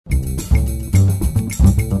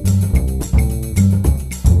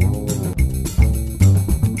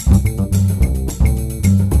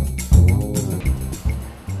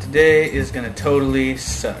Today is gonna totally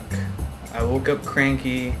suck. I woke up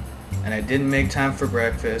cranky and I didn't make time for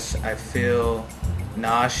breakfast. I feel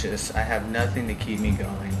nauseous. I have nothing to keep me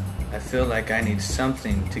going. I feel like I need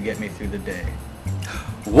something to get me through the day.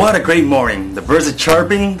 What a great morning. The birds are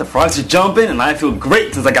chirping, the frogs are jumping, and I feel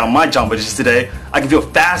great since I got my jambalize today. I can feel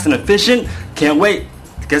fast and efficient. Can't wait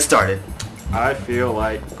to get started. I feel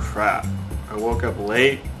like crap. I woke up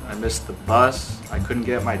late, I missed the bus, I couldn't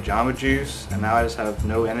get my Jamba Juice, and now I just have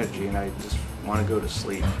no energy and I just want to go to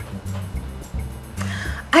sleep.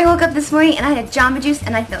 I woke up this morning and I had a Jamba Juice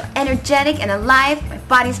and I feel energetic and alive. My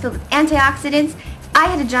body's filled with antioxidants. If I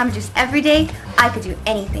had a Jamba Juice every day, I could do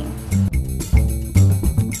anything.